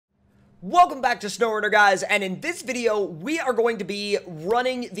Welcome back to SnowRunner, guys, and in this video, we are going to be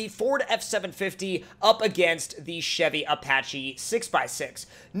running the Ford F750 up against the Chevy Apache 6x6.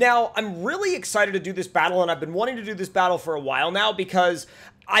 Now, I'm really excited to do this battle, and I've been wanting to do this battle for a while now because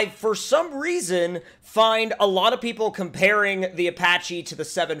I, for some reason, find a lot of people comparing the Apache to the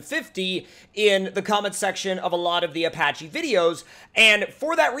 750 in the comment section of a lot of the Apache videos, and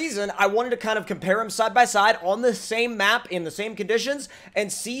for that reason, I wanted to kind of compare them side by side on the same map in the same conditions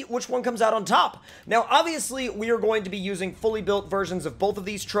and see which one comes out on top. Now, obviously, we are going to be using fully built versions of both of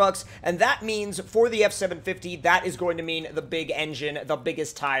these trucks, and that means for the F750, that is going to mean the big engine, the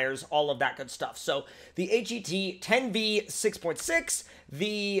biggest tires, all of that good stuff. So, the HET 10V 6.6,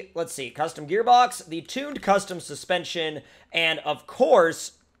 the, let's see, custom gearbox, the tuned custom suspension, and of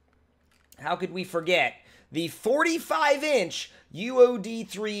course, how could we forget, the 45-inch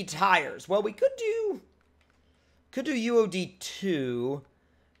UOD3 tires. Well, we could do UOD2.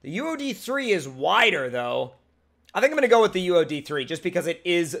 The UOD3 is wider, though. I think I'm going to go with the UOD3 just because it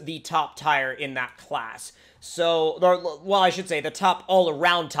is the top tire in that class. So, well, I should say the top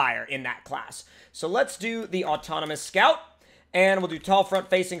all-around tire in that class. So let's do the Autonomous Scout. And we'll do tall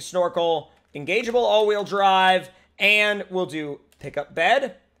front-facing snorkel, engageable all-wheel drive, and we'll do pickup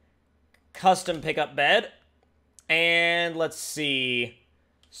bed, custom pickup bed, and let's see,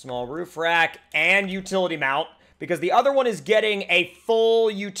 small roof rack, and utility mount, because the other one is getting a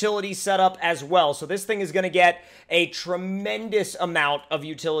full utility setup as well. So this thing is going to get a tremendous amount of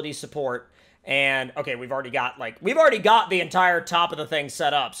utility support. And, okay, we've already got the entire top of the thing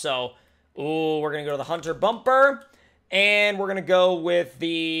set up. So, ooh, we're going to go to the Hunter bumper. And we're going to go with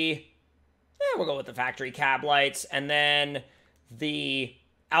we'll go with the factory cab lights, and then the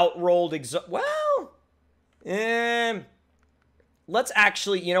outrolled exhaust. Well, let's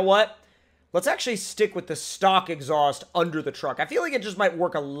actually, you know what? Let's actually stick with the stock exhaust under the truck. I feel like it just might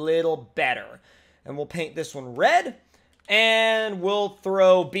work a little better. And we'll paint this one red, and we'll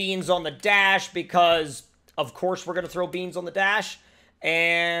throw beans on the dash because, of course, we're going to throw beans on the dash.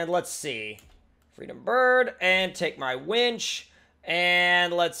 And let's see. Freedom Bird, and take my winch,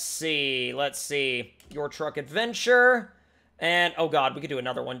 and let's see, Your Truck Adventure, and, oh god, we could do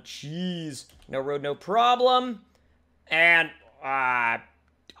another one, jeez, No Road, No Problem, and, I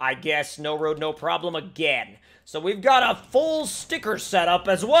guess No Road, No Problem again. So we've got a full sticker setup,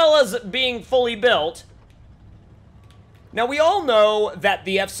 as well as being fully built. Now, we all know that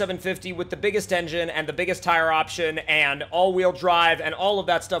the F750 with the biggest engine and the biggest tire option and all-wheel drive and all of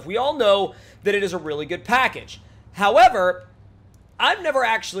that stuff, we all know that it is a really good package. However, I've never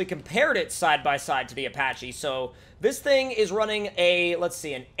actually compared it side by side to the Apache, so this thing is running a, let's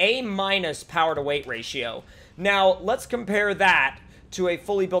see, an A- power-to-weight ratio. Now, let's compare that to a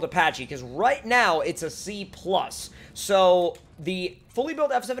fully built Apache, because right now it's a C+. So, the fully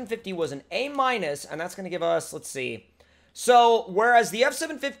built F750 was an A-, and that's going to give us, let's see. So, whereas the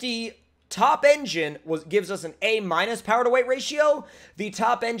F750 top engine gives us an A- power-to-weight ratio, the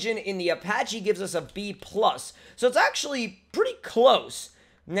top engine in the Apache gives us a B+. So it's actually pretty close.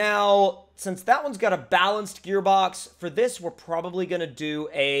 Now, since that one's got a balanced gearbox, for this we're probably going to do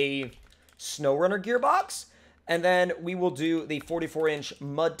a SnowRunner gearbox. And then we will do the 44-inch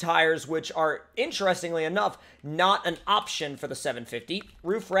mud tires, which are, interestingly enough, not an option for the 750.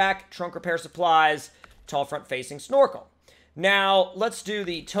 Roof rack, trunk repair supplies, tall front-facing snorkel. Now, let's do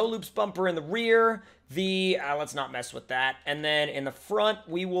the toe loops bumper in the rear, let's not mess with that, and then in the front,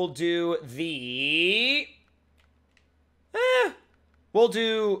 we will do the, we'll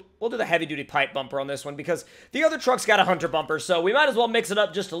do the heavy-duty pipe bumper on this one, because the other truck's got a Hunter bumper, so we might as well mix it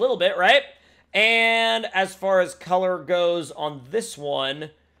up just a little bit, right? And as far as color goes on this one,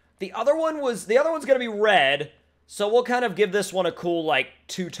 the other one's gonna be red, so we'll kind of give this one a cool, like,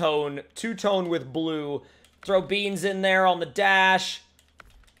 two-tone with blue. Throw beans in there on the dash,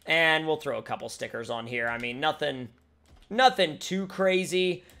 and we'll throw a couple stickers on here. I mean, nothing too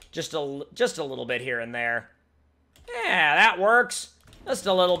crazy, just a little bit here and there. Yeah, that works. Just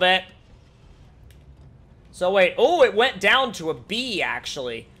a little bit. So wait, oh, it went down to a B,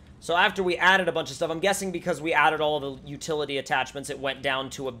 actually. So after we added a bunch of stuff, I'm guessing because we added all of the utility attachments, it went down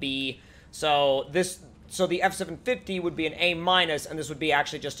to a B. So the F750 would be an A-, and this would be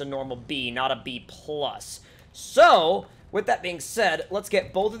actually just a normal B, not a B+. So, with that being said, let's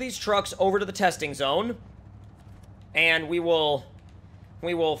get both of these trucks over to the testing zone, and we will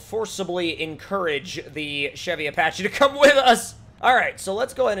forcibly encourage the Chevy Apache to come with us. Alright, so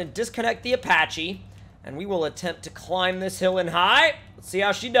let's go ahead and disconnect the Apache, and we will attempt to climb this hill in high. Let's see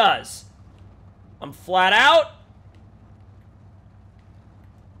how she does. I'm flat out.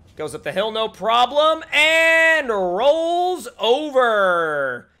 Goes up the hill, no problem, and rolls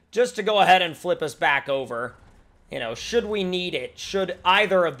over. just to go ahead and flip us back over. You know, should we need it, should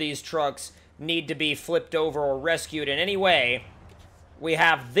either of these trucks need to be flipped over or rescued in any way, we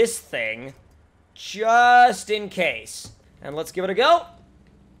have this thing just in case. And let's give it a go.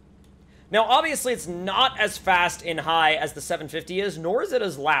 Now, obviously, it's not as fast in high as the 750 is, nor is it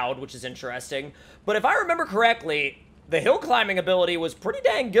as loud, which is interesting. But if I remember correctly, the hill climbing ability was pretty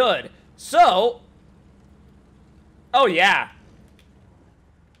dang good. So, oh yeah.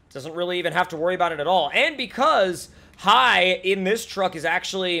 Doesn't really even have to worry about it at all. And because high in this truck is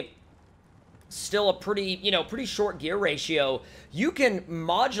actually still a pretty, pretty short gear ratio, you can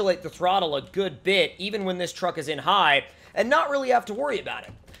modulate the throttle a good bit even when this truck is in high and not really have to worry about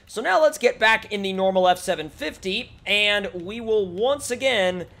it. So now let's get back in the normal F750, and we will once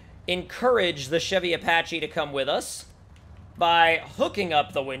again encourage the Chevy Apache to come with us by hooking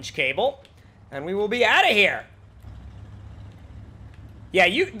up the winch cable, and we will be out of here. Yeah,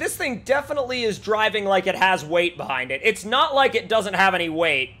 this thing definitely is driving like it has weight behind it. It's not like it doesn't have any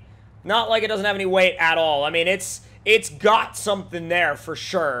weight. Not like it doesn't have any weight at all. I mean, it's got something there for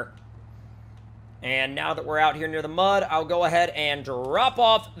sure. And now that we're out here near the mud, I'll go ahead and drop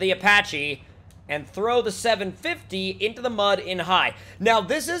off the Apache and throw the 750 into the mud in high. Now,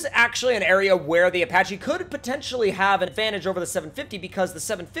 this is actually an area where the Apache could potentially have an advantage over the 750 because the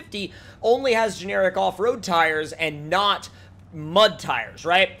 750 only has generic off-road tires and not mud tires,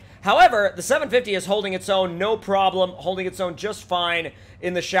 right? However, the 750 is holding its own, no problem, holding its own just fine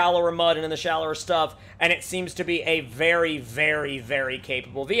in the shallower mud and in the shallower stuff, and it seems to be a very, very, very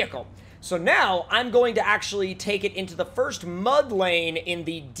capable vehicle. So now, I'm going to actually take it into the first mud lane in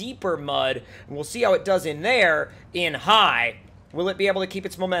the deeper mud, and we'll see how it does in there in high. Will it be able to keep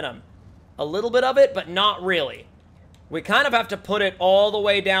its momentum? A little bit of it, but not really. We kind of have to put it all the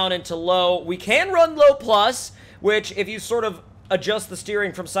way down into low. We can run low plus, which if you sort of adjust the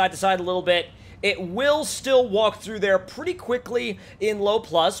steering from side to side a little bit, it will still walk through there pretty quickly in low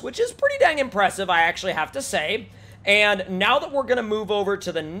plus, which is pretty dang impressive, I actually have to say. And now that we're going to move over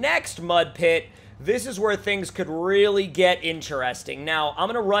to the next mud pit, this is where things could really get interesting. Now, I'm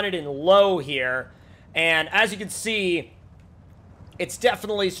going to run it in low here, and as you can see, it's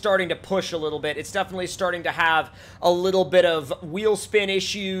definitely starting to push a little bit. It's definitely starting to have a little bit of wheel spin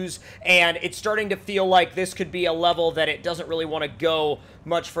issues, and it's starting to feel like this could be a level that it doesn't really want to go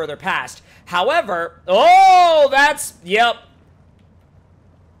much further past. However, oh, that's, yep.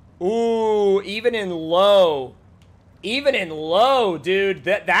 Ooh, even in low, dude,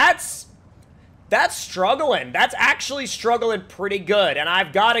 that's struggling. That's actually struggling pretty good, and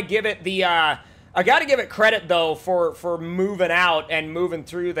I've got to give it the, I got to give it credit, though, for moving out and moving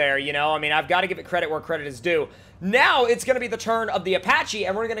through there, you know? I mean, I've got to give it credit where credit is due. Now, it's going to be the turn of the Apache,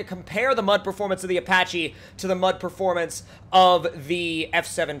 and we're going to compare the mud performance of the Apache to the mud performance of the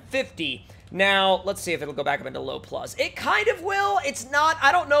F750. Now, let's see if it'll go back up into low plus. It kind of will. It's not,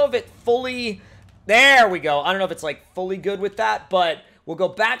 I don't know if it fully, there we go. I don't know if it's, like, fully good with that, but we'll go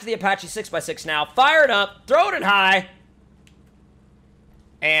back to the Apache 6x6 now. Fire it up, throw it in high,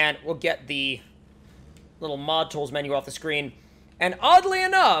 and we'll get the little mod tools menu off the screen. And oddly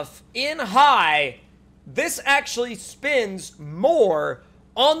enough, in high, this actually spins more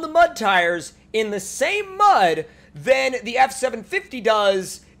on the mud tires in the same mud than the F750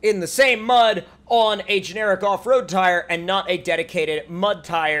 does in the same mud on a generic off-road tire and not a dedicated mud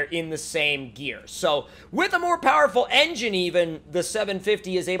tire in the same gear. So with a more powerful engine even, the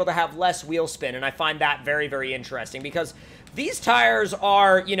 750 is able to have less wheel spin, and I find that very, very interesting because these tires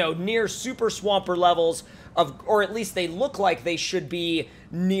are, you know, near super swamper levels of, or at least they look like they should be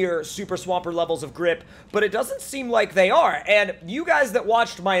near super swamper levels of grip, but it doesn't seem like they are. And you guys that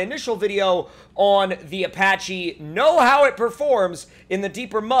watched my initial video on the Apache know how it performs in the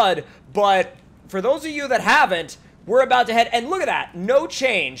deeper mud, but for those of you that haven't, we're about to head, and look at that, no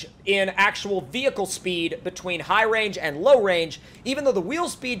change in actual vehicle speed between high range and low range. Even though the wheel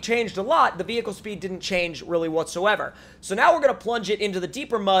speed changed a lot, the vehicle speed didn't change really whatsoever. So now we're going to plunge it into the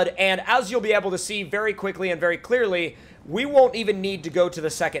deeper mud, and as you'll be able to see very quickly and very clearly, we won't even need to go to the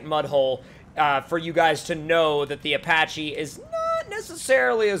second mud hole for you guys to know that the Apache is not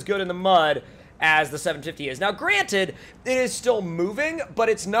necessarily as good in the mud as the 750 is. Now, granted, it is still moving, but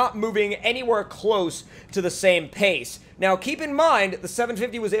it's not moving anywhere close to the same pace. Now, keep in mind, the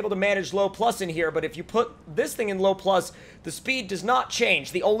 750 was able to manage low plus in here, but if you put this thing in low plus, the speed does not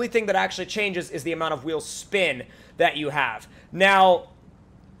change. The only thing that actually changes is the amount of wheel spin that you have. Now,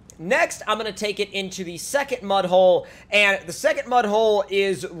 next, I'm going to take it into the second mud hole, and the second mud hole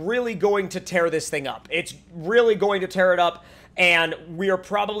is really going to tear this thing up. It's really going to tear it up, and we are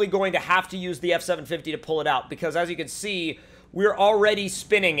probably going to have to use the F750 to pull it out, because as you can see, we're already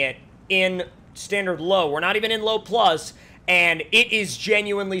spinning it in standard low. We're not even in low plus, and it is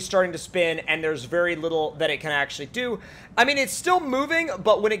genuinely starting to spin, and there's very little that it can actually do. I mean, it's still moving,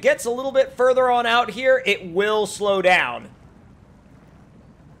 but when it gets a little bit further on out here, it will slow down.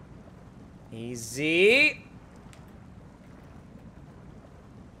 Easy.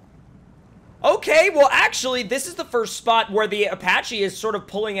 Okay, well, actually, this is the first spot where the Apache is sort of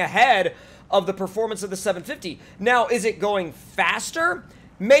pulling ahead of the performance of the 750. Now, is it going faster?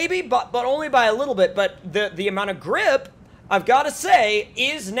 Maybe, but only by a little bit. But the amount of grip, I've got to say,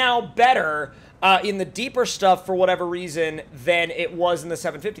 is now better in the deeper stuff for whatever reason than it was in the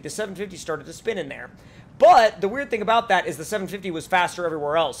 750. The 750 started to spin in there. But the weird thing about that is the 750 was faster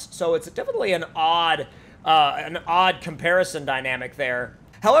everywhere else. So it's definitely an odd comparison dynamic there.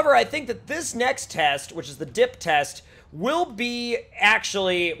 However, I think that this next test, which is the dip test, will be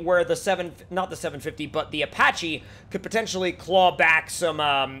actually where the not the 750, but the Apache could potentially claw back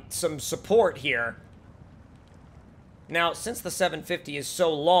some support here. Now, since the 750 is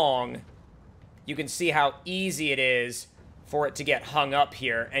so long, you can see how easy it is for it to get hung up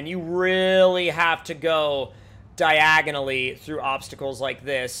here. And you really have to go diagonally through obstacles like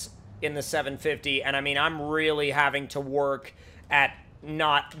this in the 750. And I mean, I'm really having to work at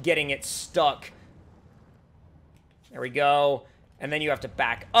not getting it stuck. There we go. And then you have to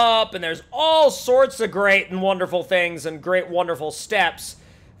back up, and there's all sorts of great and wonderful things and great wonderful steps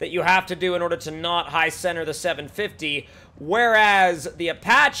that you have to do in order to not high center the 750, whereas the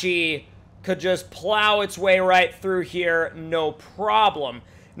Apache could just plow its way right through here, no problem.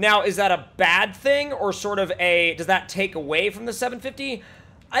 Now, is that a bad thing, or sort of does that take away from the 750?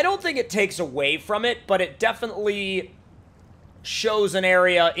 I don't think it takes away from it, but it definitely shows an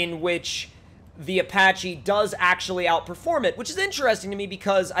area in which the Apache does actually outperform it, which is interesting to me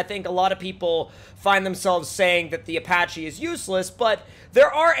because I think a lot of people find themselves saying that the Apache is useless, but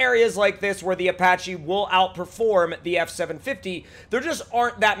there are areas like this where the Apache will outperform the F750. There just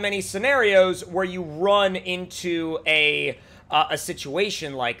aren't that many scenarios where you run into a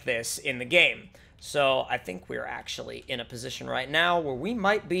situation like this in the game. So I think we're actually in a position right now where we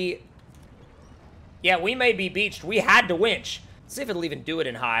might be... Yeah, we may be beached. We had to winch. Let's see if it'll even do it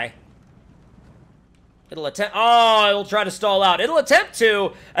in high. It'll attempt... Oh, it'll try to stall out. It'll attempt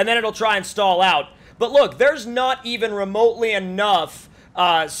to, and then it'll try and stall out. But look, there's not even remotely enough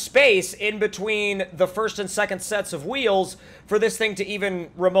space in between the first and second sets of wheels for this thing to even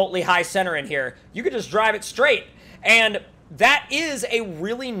remotely high center in here. You could just drive it straight. And that is a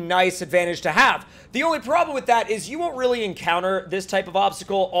really nice advantage to have. The only problem with that is you won't really encounter this type of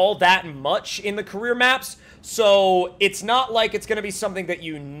obstacle all that much in the career maps. So it's not like it's going to be something that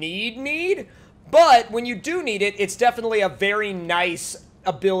you need. But when you do need it, it's definitely a very nice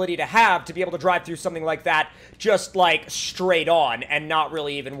ability to have, to be able to drive through something like that just like straight on and not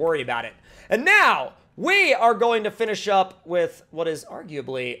really even worry about it. And now we are going to finish up with what is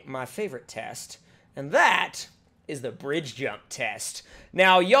arguably my favorite test, and that is the bridge jump test.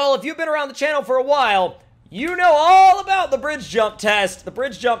 Now, y'all, if you've been around the channel for a while, you know all about the bridge jump test. The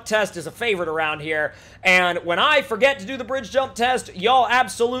bridge jump test is a favorite around here, and when I forget to do the bridge jump test, y'all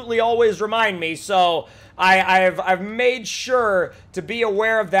absolutely always remind me, so I've made sure to be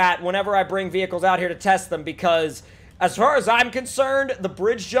aware of that whenever I bring vehicles out here to test them, because as far as I'm concerned, the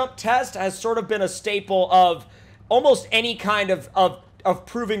bridge jump test has sort of been a staple of almost any kind of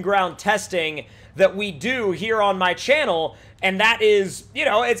proving ground testing that we do here on my channel, and that is, you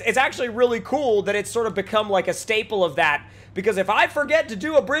know, it's actually really cool that it's sort of become like a staple of that, because if I forget to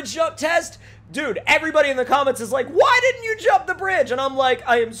do a bridge jump test, dude, everybody in the comments is like, why didn't you jump the bridge? And I'm like,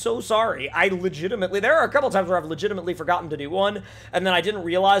 I am so sorry. There are a couple times where I've legitimately forgotten to do one, and then I didn't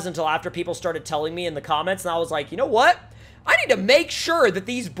realize until after people started telling me in the comments, and I was like, you know what? I need to make sure that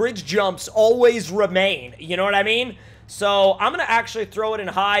these bridge jumps always remain, you know what I mean? So I'm going to actually throw it in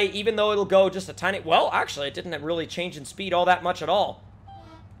high, even though it'll go just a tiny... Well, actually, it didn't really change in speed all that much at all.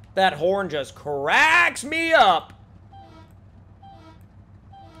 That horn just cracks me up.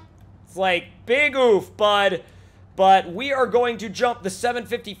 It's like, big oof, bud. But we are going to jump the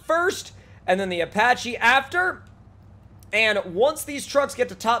 750 first, and then the Apache after. And once these trucks get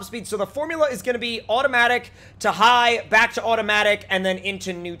to top speed, so the formula is going to be automatic to high, back to automatic, and then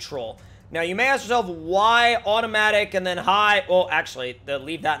into neutral. Now, you may ask yourself, why automatic and then high? Well, actually,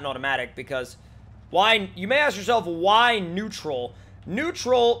 leave that in automatic, because why? You may ask yourself, why neutral?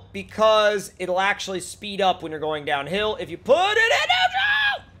 Neutral, because it'll actually speed up when you're going downhill if you put it in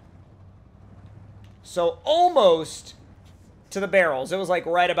neutral! So, almost to the barrels. It was like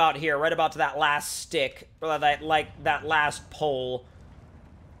right about here, right about to that last stick, or that last pole.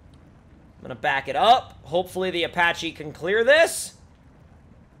 I'm going to back it up. Hopefully the Apache can clear this.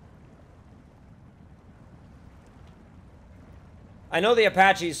 I know the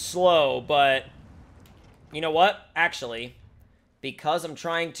Apache's slow, but you know what? Actually, because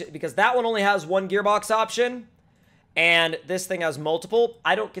that one only has one gearbox option, and this thing has multiple,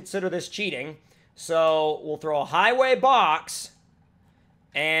 I don't consider this cheating. So we'll throw a highway box,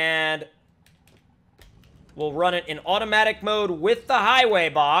 and we'll run it in automatic mode with the highway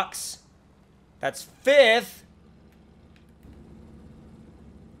box. That's 5th.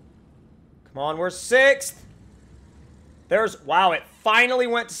 Come on, we're 6th. Wow, it finally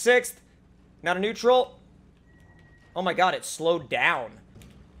went to 6th. Not a neutral. Oh my god, it slowed down.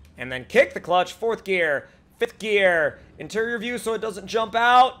 And then kick the clutch, 4th gear, 5th gear. Interior view so it doesn't jump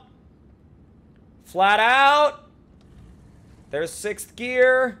out. Flat out. There's 6th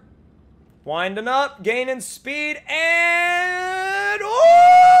gear. Winding up, gaining speed, and...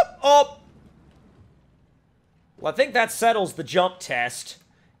 Oh! Well, I think that settles the jump test.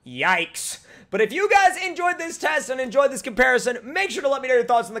 Yikes. But if you guys enjoyed this test and enjoyed this comparison, make sure to let me know your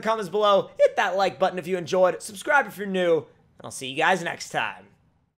thoughts in the comments below. Hit that like button if you enjoyed. Subscribe if you're new. And I'll see you guys next time.